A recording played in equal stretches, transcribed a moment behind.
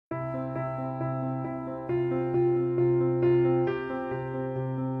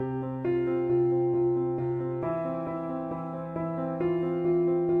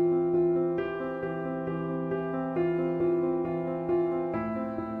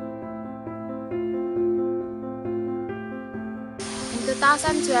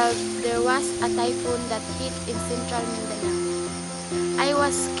2012, there was a typhoon that hit in central Mindanao. I was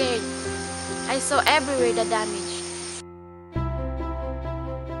scared. I saw everywhere the damage.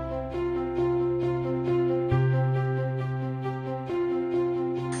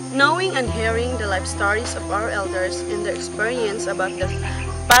 Knowing and hearing the life stories of our elders and their experience about the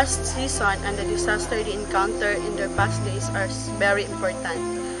past season and the disaster they encountered in their past days are very important.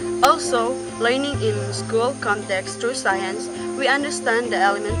 Also, learning in school context through science, we understand the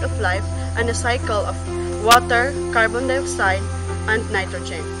element of life and the cycle of water, carbon dioxide, and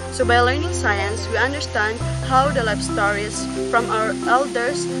nitrogen. So by learning science, we understand how the life stories from our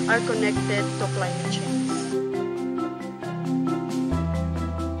elders are connected to climate change.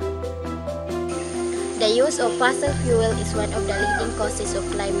 The use of fossil fuel is one of the leading causes of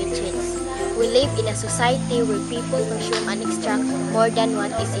climate change. We live in a society where people consume and extract more than what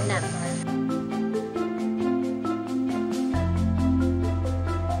is enough.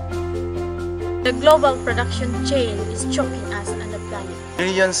 The global production chain is choking us on the planet.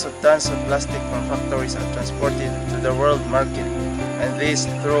 Millions of tons of plastic from factories are transported to the world market, and this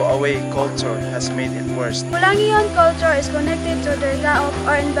throwaway culture has made it worse. Pulangian culture is connected to their law of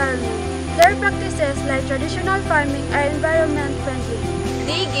our environment. Their practices like traditional farming are environment friendly.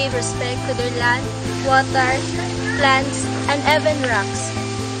 They give respect to their land, water, plants, and even rocks.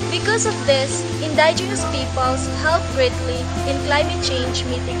 Because of this, indigenous peoples help greatly in climate change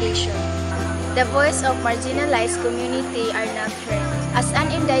mitigation. The voice of marginalized community are not heard. As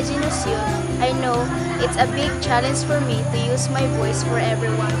an indigenous youth, I know it's a big challenge for me to use my voice for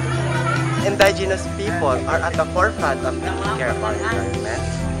everyone to hear. Indigenous people are at the forefront of taking care of our environment,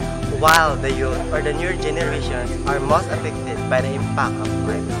 while the youth or the newer generations are most affected by the impact of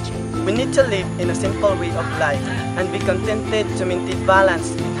climate change. We need to live in a simple way of life and be contented to maintain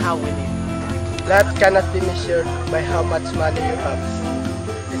balance in how we live. Life cannot be measured by how much money you have.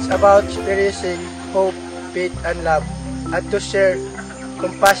 It's about experiencing hope, faith, and love, and to share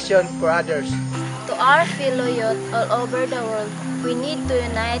compassion for others. To our fellow youth all over the world, we need to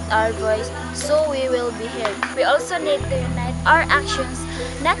unite our voice so we will be heard. We also need to unite our actions,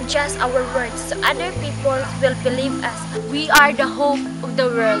 not just our words, so other people will believe us. We are the hope of the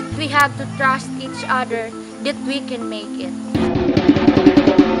world. We have to trust each other that we can make it.